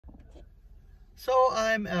So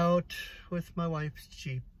I'm out with my wife's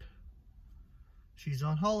Jeep. She's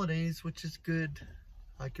on holidays, which is good.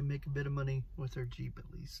 I can make a bit of money with her Jeep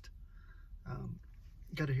at least.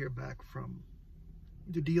 Got to hear back from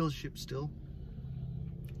the dealership still.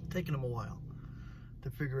 Taking them a while to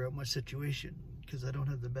figure out my situation because I don't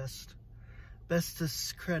have the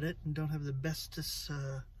bestest credit and don't have the bestest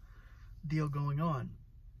deal going on.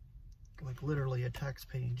 Like literally a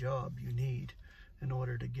tax-paying job you need in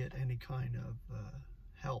order to get any kind of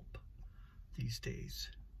help these days.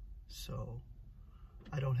 So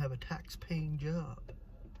I don't have a tax-paying job.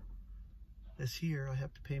 This year I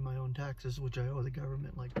have to pay my own taxes, which I owe the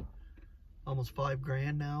government like almost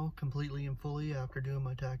 $5,000 now, completely and fully after doing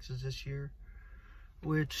my taxes this year,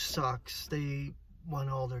 which sucks. They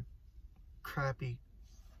want all their crappy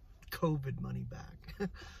COVID money back,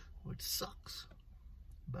 which sucks,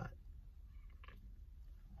 but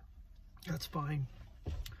that's fine.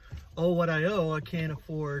 Oh, what I owe, I can't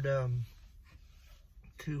afford to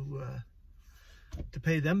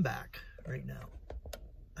pay them back right now.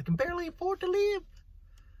 I can barely afford to live,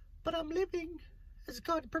 but I'm living as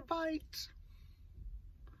God provides.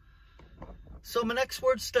 So my next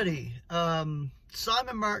word study, Simon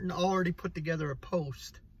Martin already put together a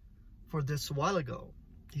post for this a while ago.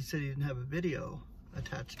 He said he didn't have a video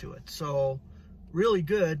attached to it. So really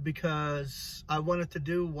good, because I wanted to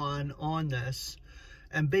do one on this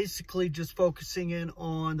and basically just focusing in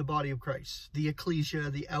on the body of Christ, the ecclesia,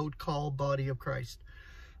 the out-called body of Christ.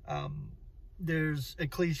 There's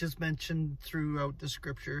ecclesias mentioned throughout the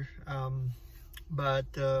scripture, but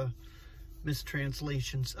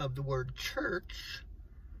mistranslations of the word church,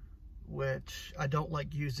 which I don't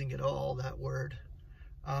like using at all, that word,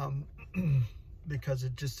 because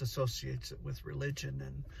it just associates it with religion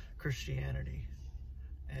and Christianity.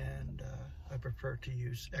 And I prefer to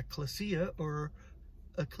use ecclesia or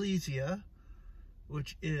ecclesia,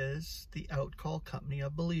 which is the outcall company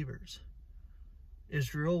of believers.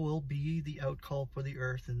 Israel will be the outcall for the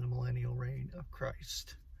earth in the millennial reign of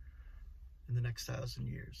Christ in the next 1,000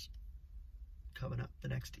 years. Coming up, the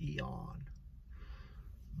next eon.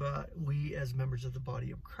 But we, as members of the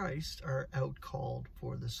body of Christ, are outcalled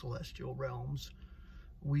for the celestial realms.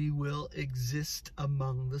 We will exist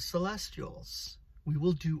among the celestials. We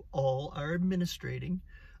will do all our administrating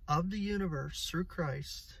of the universe through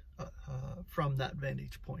Christ from that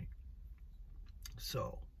vantage point.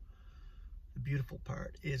 So, the beautiful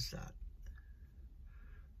part is that.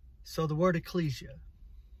 So the word ecclesia,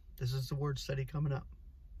 this is the word study coming up.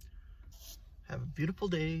 Have a beautiful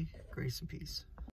day. Grace and peace.